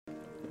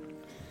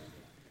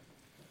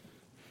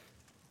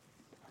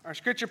Our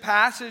scripture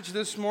passage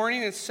this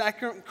morning is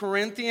 2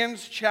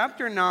 Corinthians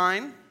chapter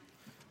 9,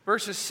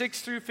 verses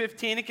 6 through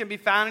 15. It can be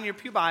found in your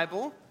pew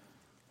Bible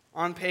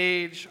on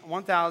page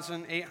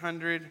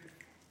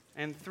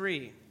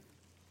 1803.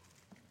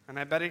 And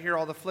I better hear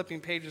all the flipping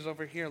pages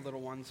over here,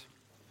 little ones.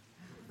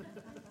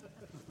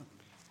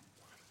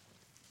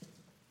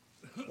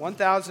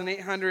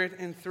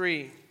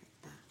 1803.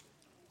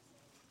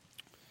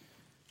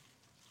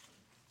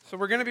 So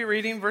we're going to be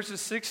reading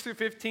verses 6 through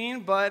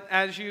 15, but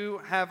as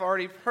you have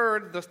already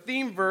heard, the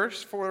theme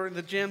verse for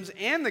the gyms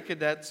and the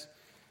cadets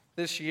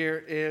this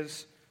year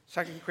is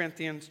 2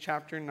 Corinthians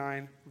chapter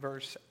 9,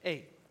 verse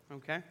 8.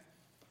 Okay?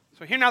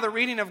 So hear now the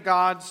reading of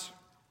God's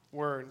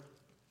word.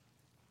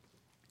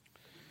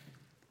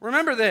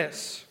 Remember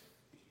this: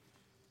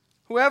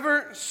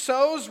 whoever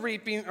sows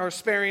reaping or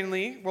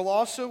sparingly will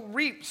also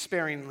reap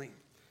sparingly,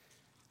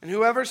 and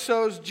whoever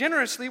sows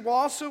generously will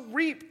also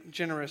reap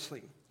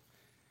generously.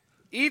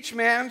 Each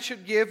man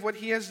should give what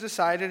he has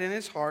decided in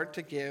his heart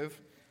to give,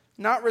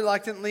 not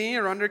reluctantly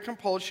or under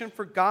compulsion,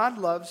 for God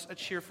loves a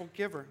cheerful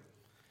giver.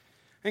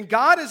 And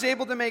God is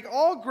able to make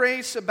all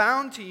grace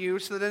abound to you,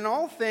 so that in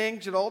all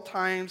things, at all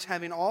times,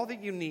 having all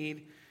that you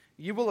need,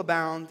 you will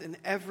abound in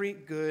every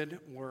good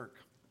work.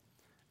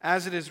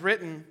 As it is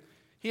written,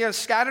 He has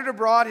scattered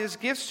abroad His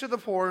gifts to the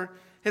poor,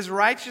 His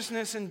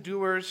righteousness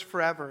endures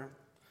forever.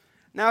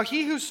 Now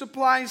He who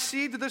supplies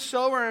seed to the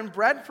sower and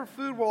bread for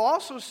food will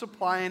also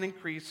supply and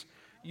increase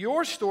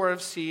your store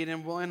of seed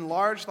and will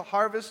enlarge the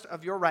harvest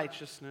of your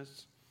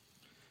righteousness.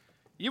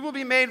 You will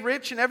be made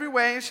rich in every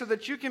way so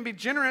that you can be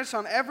generous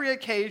on every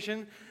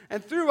occasion,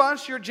 and through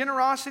us your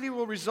generosity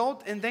will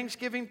result in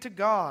thanksgiving to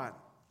God.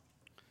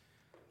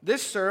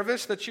 This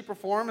service that you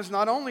perform is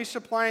not only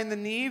supplying the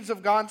needs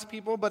of God's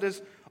people, but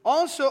is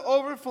also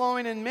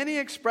overflowing in many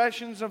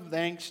expressions of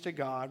thanks to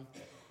God.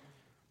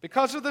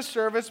 Because of the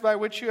service by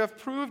which you have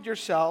proved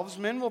yourselves,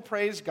 men will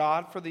praise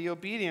God for the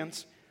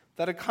obedience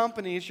that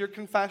accompanies your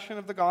confession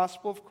of the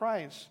gospel of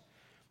Christ,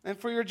 and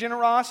for your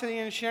generosity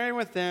in sharing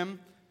with them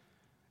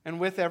and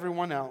with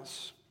everyone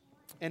else.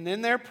 And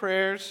in their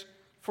prayers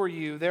for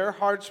you, their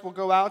hearts will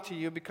go out to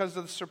you because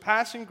of the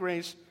surpassing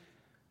grace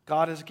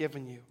God has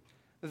given you.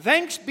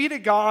 Thanks be to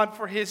God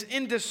for His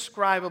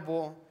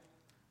indescribable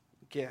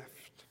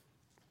gift.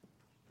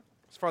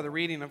 As for the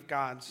reading of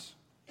God's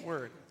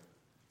word,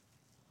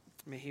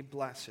 may He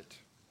bless it.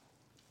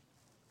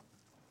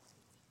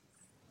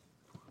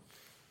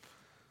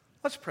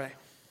 Let's pray.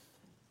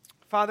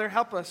 Father,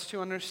 help us to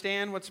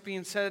understand what's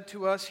being said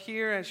to us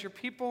here as your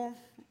people,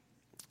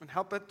 and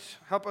help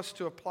us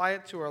to apply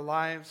it to our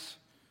lives,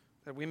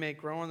 that we may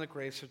grow in the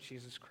grace of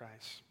Jesus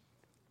Christ.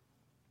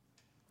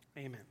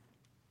 Amen.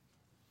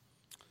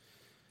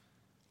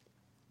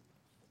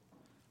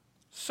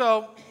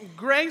 So,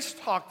 Grace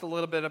talked a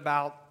little bit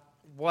about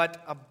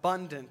what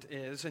abundant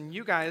is, and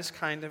you guys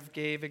kind of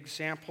gave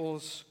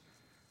examples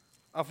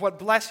of what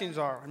blessings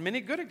are, and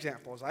many good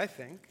examples, I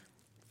think.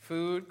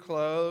 Food,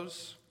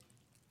 clothes,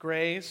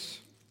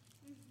 grace,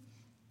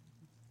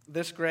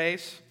 this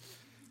grace,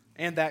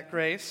 and that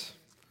grace.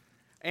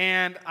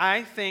 And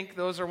I think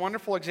those are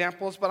wonderful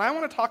examples, but I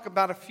want to talk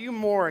about a few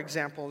more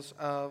examples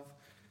of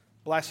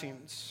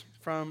blessings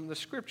from the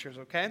scriptures,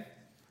 okay?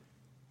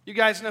 You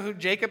guys know who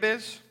Jacob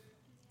is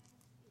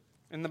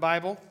in the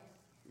Bible?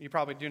 You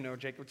probably do know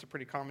Jacob. It's a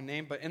pretty common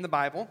name, but in the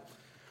Bible.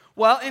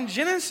 Well, in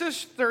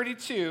Genesis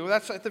 32,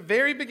 that's at the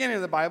very beginning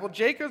of the Bible,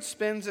 Jacob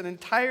spends an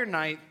entire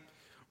night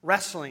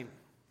wrestling,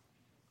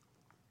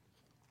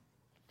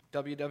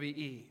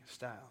 WWE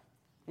style,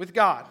 with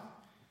God.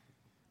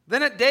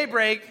 Then at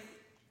daybreak,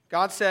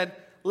 God said,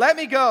 "Let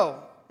me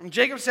go." And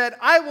Jacob said,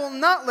 "I will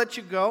not let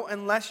you go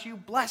unless you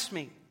bless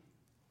me."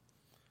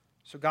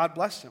 So God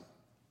blessed him.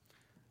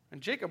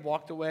 And Jacob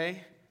walked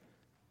away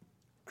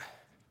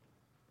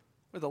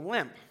with a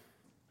limp.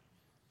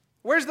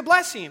 Where's the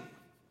blessing?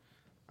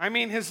 I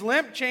mean, his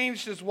limp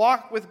changed his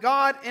walk with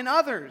God and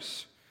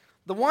others.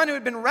 The one who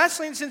had been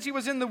wrestling since he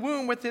was in the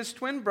womb with his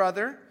twin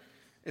brother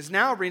is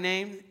now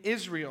renamed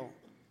Israel,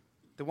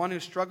 the one who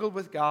struggled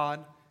with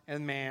God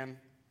and man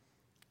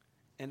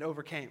and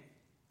overcame.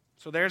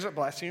 So there's a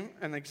blessing,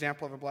 an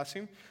example of a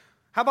blessing.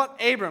 How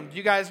about Abram? Do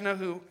you guys know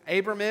who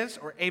Abram is,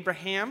 or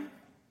Abraham?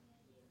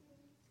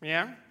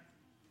 Yeah?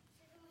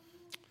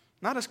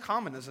 Not as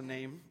common as a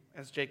name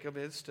as Jacob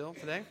is still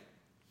today.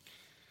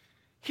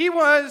 He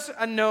was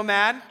a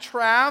nomad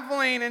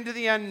traveling into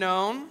the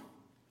unknown.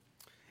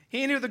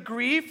 He knew the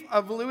grief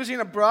of losing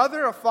a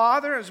brother, a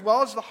father, as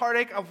well as the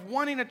heartache of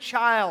wanting a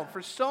child.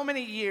 For so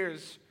many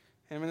years,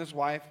 him and his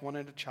wife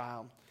wanted a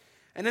child.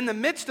 And in the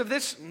midst of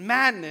this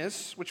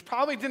madness, which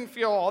probably didn't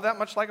feel all that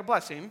much like a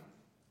blessing,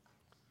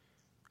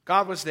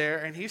 God was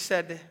there, and He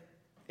said to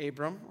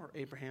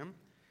Abraham,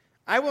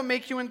 "I will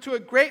make you into a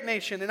great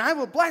nation, and I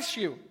will bless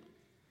you.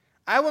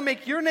 I will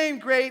make your name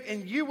great,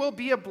 and you will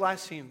be a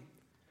blessing.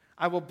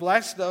 I will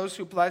bless those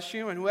who bless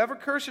you, and whoever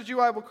curses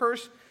you, I will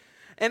curse.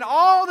 And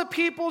all the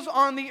peoples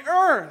on the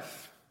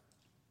earth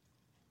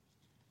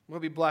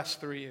will be blessed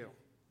through you."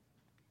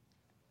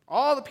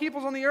 All the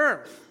peoples on the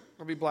earth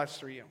will be blessed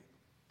through you.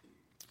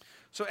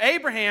 So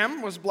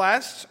Abraham was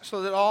blessed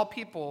so that all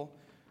people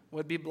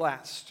would be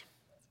blessed.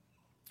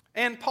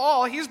 And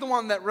Paul, he's the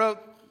one that wrote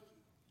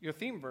your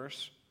theme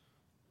verse,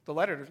 the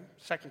letter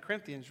to 2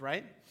 Corinthians,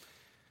 right?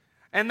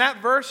 And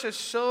that verse is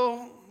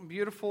so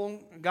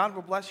beautiful. God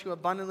will bless you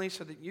abundantly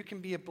so that you can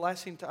be a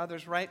blessing to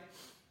others, right?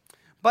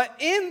 But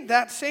in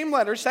that same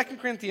letter, 2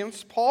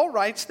 Corinthians, Paul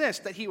writes this,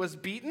 that he was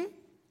beaten,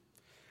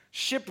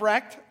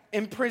 shipwrecked,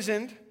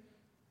 imprisoned,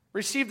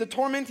 received a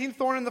tormenting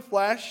thorn in the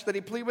flesh that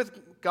he pleaded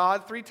with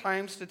God 3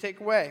 times to take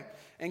away.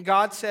 And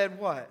God said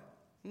what?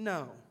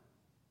 No.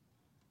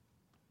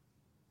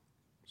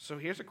 So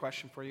here's a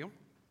question for you.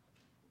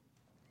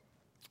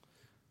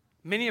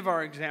 Many of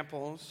our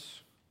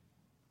examples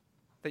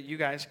that you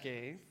guys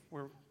gave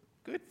were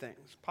good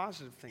things,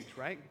 positive things,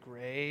 right?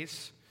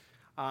 Grace,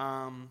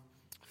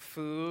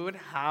 food,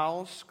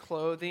 house,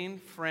 clothing,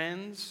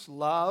 friends,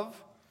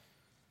 love.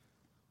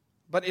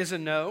 But is a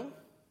no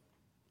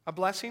a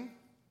blessing?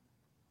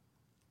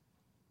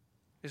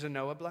 Is a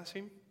no a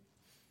blessing?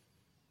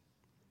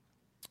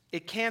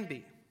 It can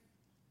be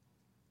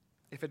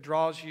if it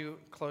draws you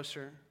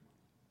closer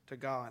to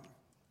God.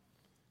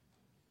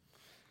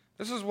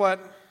 This is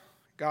what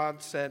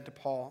God said to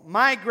Paul.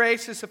 My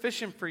grace is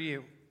sufficient for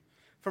you,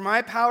 for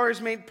my power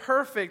is made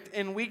perfect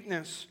in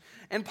weakness.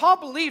 And Paul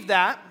believed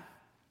that,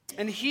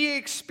 and he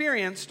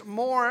experienced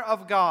more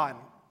of God.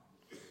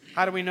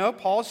 How do we know?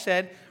 Paul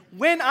said,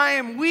 when I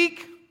am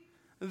weak,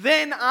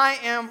 then I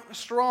am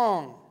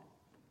strong.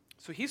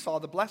 So he saw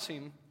the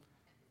blessing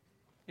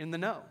in the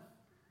no.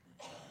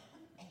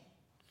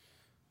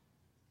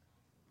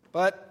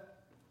 But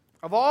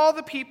of all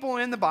the people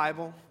in the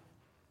Bible,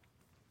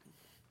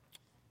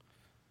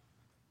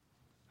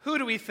 who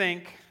do we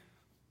think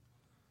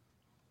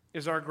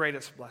is our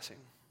greatest blessing?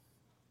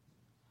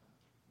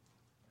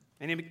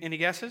 Any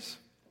guesses?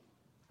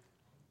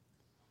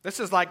 This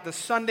is like the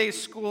Sunday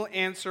school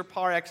answer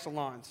par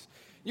excellence.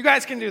 You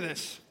guys can do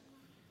this.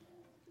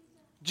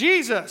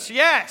 Jesus,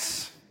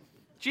 yes.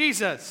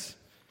 Jesus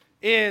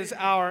is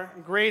our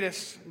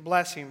greatest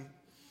blessing.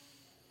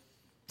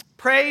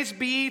 Praise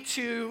be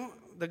to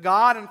the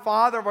God and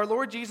Father of our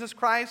Lord Jesus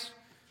Christ,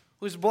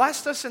 who has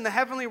blessed us in the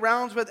heavenly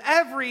realms with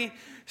every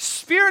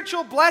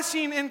spiritual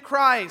blessing in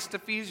Christ.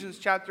 Ephesians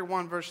chapter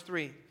 1, verse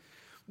 3.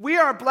 We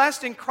are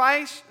blessed in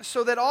Christ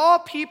so that all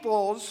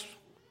peoples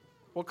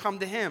will come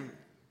to Him.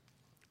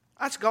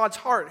 That's God's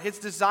heart, His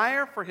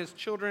desire for His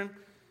children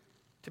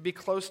to be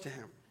close to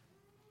Him.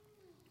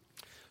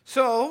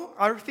 So,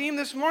 our theme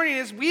this morning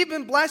is we've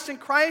been blessed in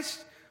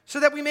Christ so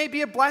that we may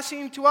be a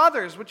blessing to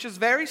others, which is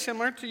very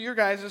similar to your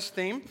guys'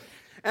 theme.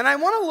 And I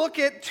want to look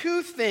at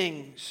 2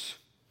 things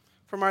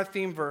from our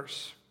theme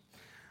verse.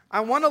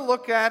 I want to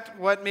look at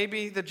what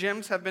maybe the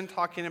gyms have been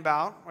talking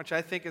about, which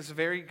I think is a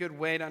very good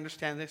way to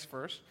understand this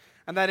verse,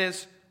 and that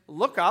is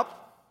look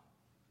up,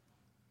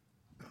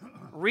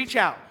 reach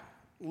out.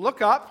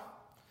 Look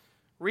up,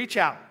 reach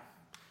out.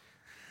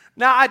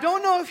 Now, I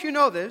don't know if you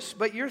know this,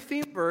 but your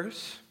theme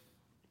verse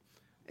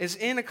is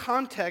in a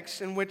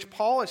context in which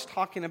Paul is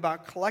talking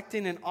about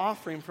collecting an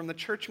offering from the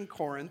church in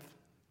Corinth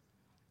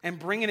and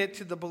bringing it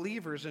to the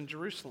believers in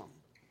Jerusalem.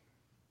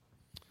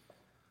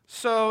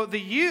 So the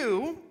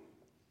you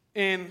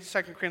in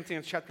 2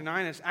 Corinthians chapter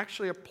 9 is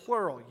actually a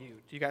plural you.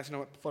 Do you guys know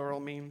what plural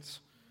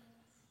means?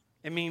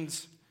 It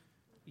means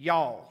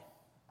y'all.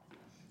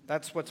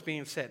 That's what's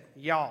being said,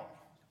 y'all.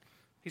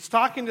 He's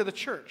talking to the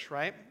church,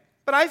 right?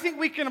 But I think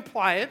we can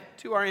apply it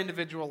to our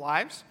individual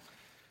lives.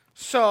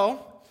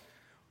 So,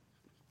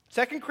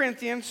 2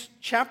 Corinthians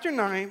chapter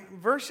 9,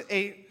 verse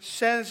 8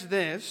 says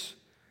this,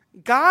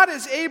 God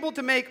is able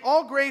to make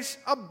all grace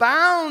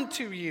abound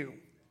to you,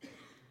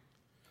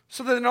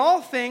 so that in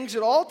all things,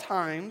 at all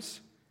times,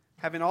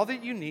 having all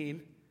that you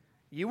need,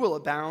 you will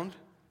abound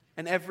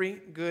in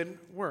every good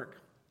work.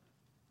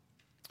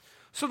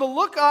 So the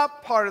look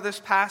up part of this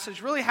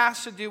passage really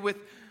has to do with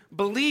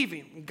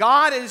believing.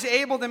 God is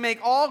able to make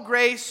all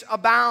grace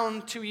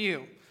abound to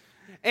you.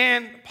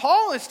 And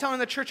Paul is telling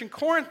the church in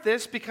Corinth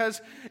this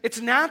because it's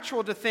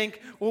natural to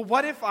think, well,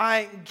 what if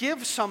I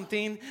give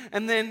something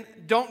and then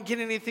don't get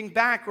anything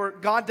back, or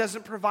God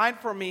doesn't provide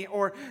for me,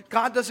 or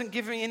God doesn't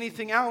give me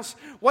anything else?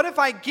 What if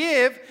I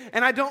give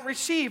and I don't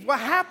receive? What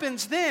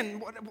happens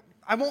then?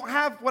 I won't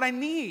have what I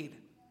need,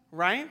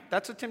 right?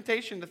 That's a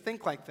temptation to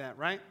think like that,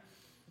 right?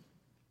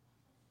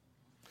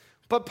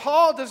 But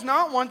Paul does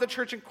not want the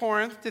church in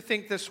Corinth to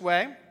think this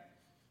way.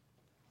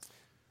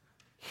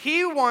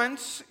 He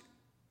wants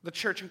the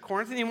church in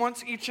Corinth, and he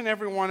wants each and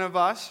every one of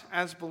us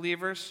as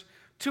believers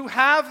to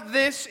have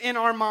this in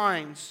our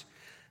minds.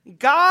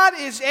 God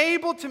is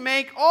able to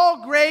make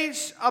all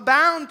grace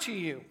abound to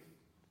you.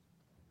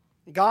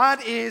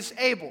 God is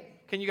able.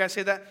 Can you guys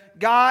say that?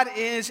 God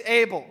is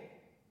able.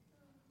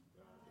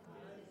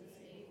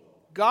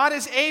 God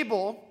is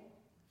able.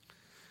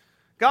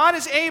 God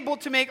is able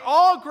to make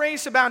all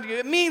grace abound to you.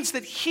 It means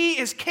that He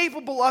is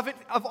capable of it,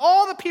 of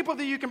all the people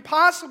that you can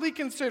possibly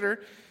consider,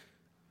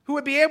 who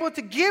would be able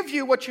to give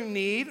you what you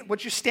need,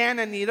 what you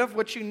stand in need of,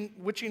 what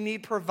you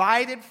need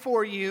provided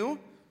for you.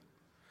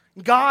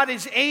 God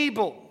is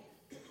able.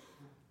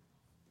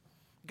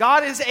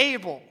 God is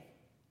able.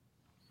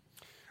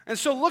 And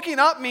so looking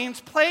up means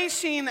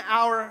placing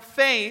our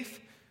faith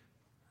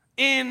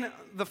in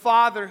the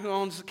Father who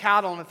owns the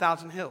cattle on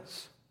 1,000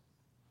 hills.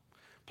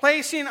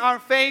 Placing our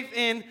faith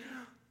in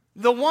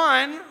the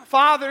one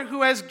Father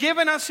who has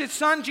given us His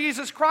Son,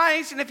 Jesus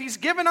Christ. And if He's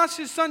given us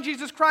His Son,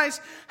 Jesus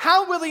Christ,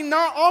 how will He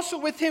not also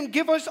with Him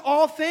give us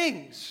all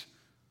things?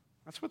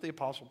 That's what the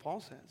Apostle Paul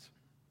says.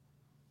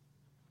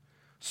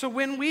 So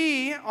when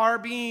we are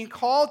being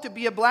called to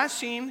be a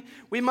blessing,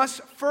 we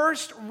must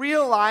first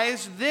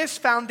realize this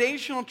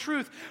foundational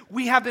truth.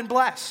 We have been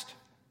blessed.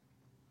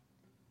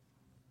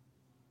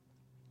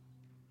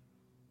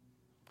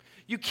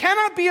 You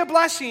cannot be a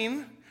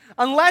blessing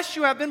unless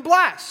you have been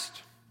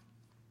blessed.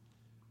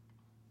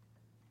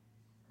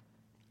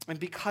 And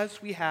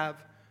because we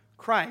have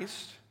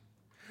Christ,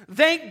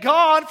 thank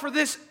God for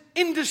this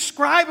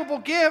indescribable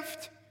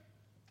gift,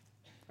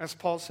 as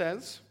Paul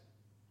says.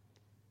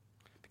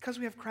 Because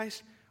we have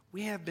Christ,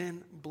 we have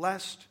been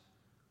blessed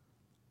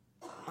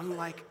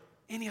unlike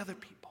any other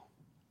people.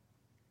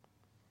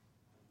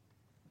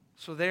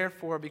 So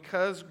therefore,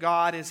 because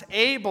God is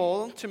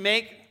able to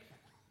make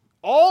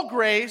all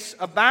grace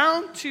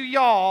abound to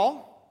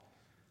y'all,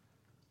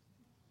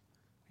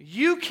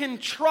 you can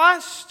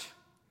trust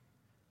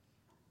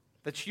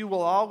that you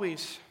will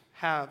always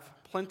have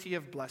plenty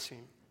of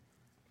blessing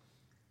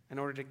in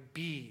order to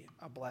be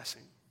a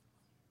blessing.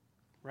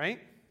 Right?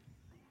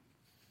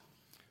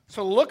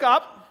 So look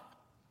up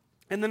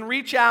and then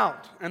reach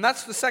out. And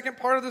that's the second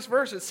part of this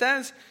verse. It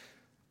says,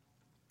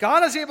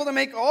 God is able to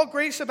make all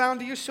grace abound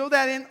to you so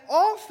that in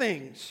all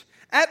things,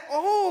 at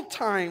all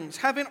times,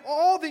 having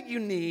all that you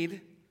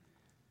need,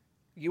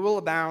 you will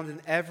abound in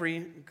every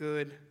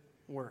good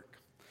work.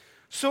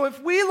 So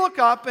if we look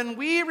up and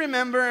we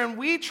remember and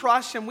we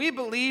trust and we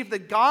believe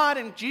that God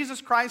and Jesus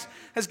Christ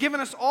has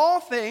given us all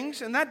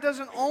things, and that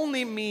doesn't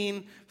only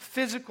mean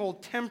physical,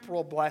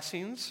 temporal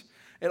blessings,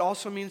 it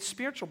also means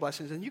spiritual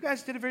blessings. And you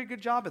guys did a very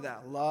good job of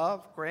that.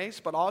 Love, grace,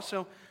 but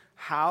also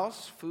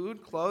house,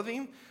 food,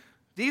 clothing.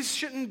 These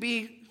shouldn't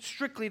be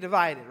strictly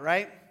divided,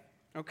 right?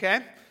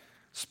 Okay?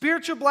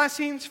 Spiritual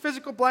blessings,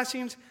 physical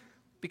blessings,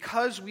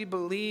 because we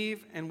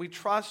believe and we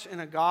trust in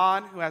a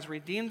God who has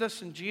redeemed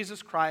us in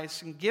Jesus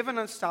Christ and given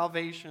us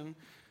salvation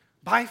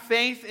by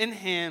faith in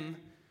Him,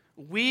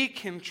 we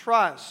can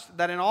trust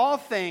that in all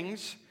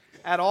things,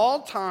 at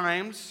all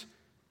times,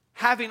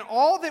 having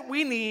all that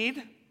we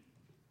need,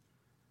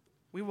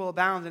 we will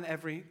abound in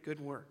every good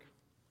work.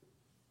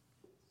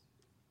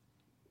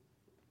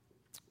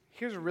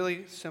 Here's a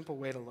really simple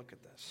way to look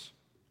at this.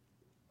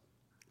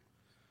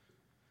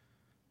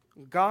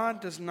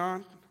 God does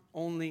not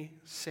only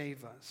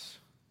save us.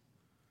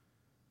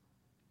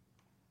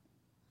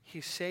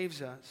 He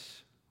saves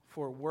us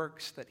for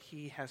works that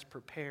He has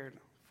prepared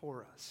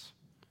for us.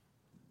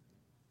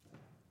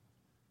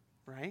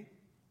 Right?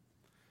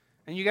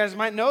 And you guys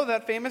might know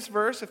that famous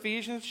verse,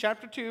 Ephesians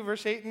chapter 2,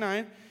 verse 8 and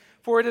 9.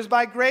 For it is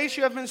by grace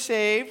you have been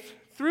saved,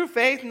 through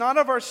faith, not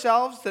of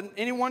ourselves, that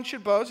anyone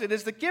should boast. It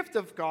is the gift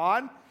of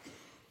God.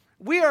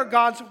 We are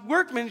God's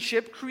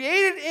workmanship,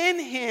 created in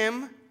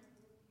Him,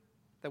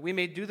 that we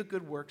may do the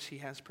good works He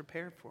has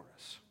prepared for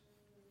us.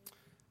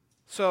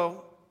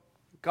 So,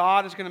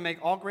 God is going to make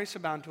all grace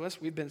abound to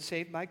us. We've been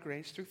saved by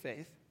grace through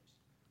faith,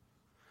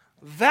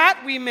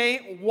 that we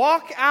may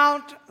walk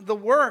out the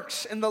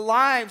works and the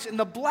lives and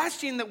the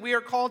blessing that we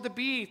are called to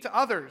be to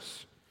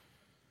others.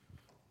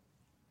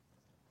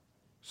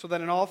 So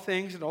that in all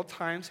things, at all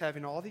times,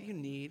 having all that you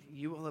need,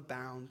 you will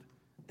abound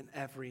in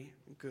every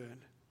good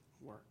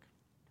work.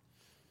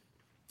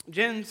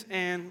 Gents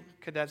and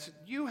cadets,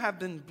 you have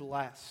been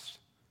blessed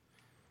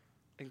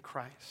in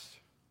Christ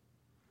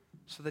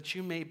so that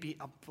you may be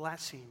a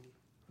blessing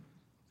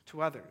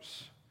to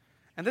others.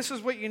 And this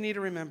is what you need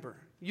to remember.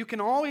 You can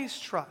always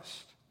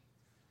trust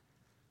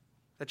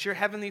that your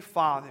Heavenly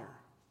Father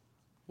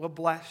will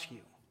bless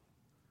you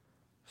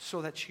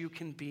so that you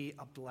can be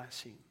a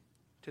blessing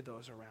to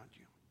those around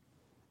you.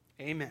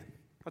 Amen.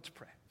 Let's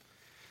pray.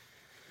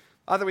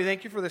 Father, we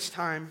thank you for this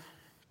time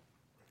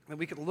that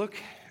we could look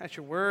at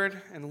your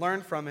word and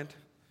learn from it.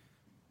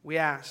 We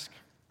ask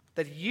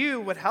that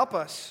you would help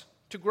us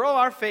to grow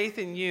our faith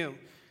in you,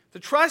 to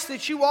trust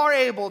that you are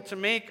able to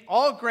make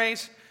all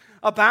grace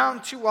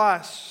abound to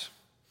us,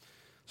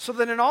 so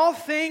that in all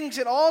things,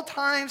 at all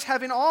times,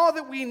 having all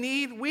that we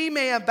need, we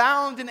may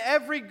abound in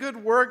every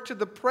good work to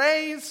the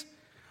praise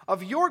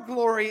of your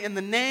glory in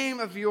the name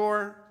of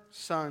your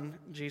Son,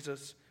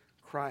 Jesus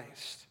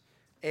Christ.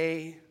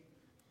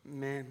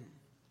 Amen.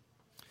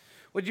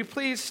 Would you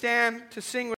please stand to sing with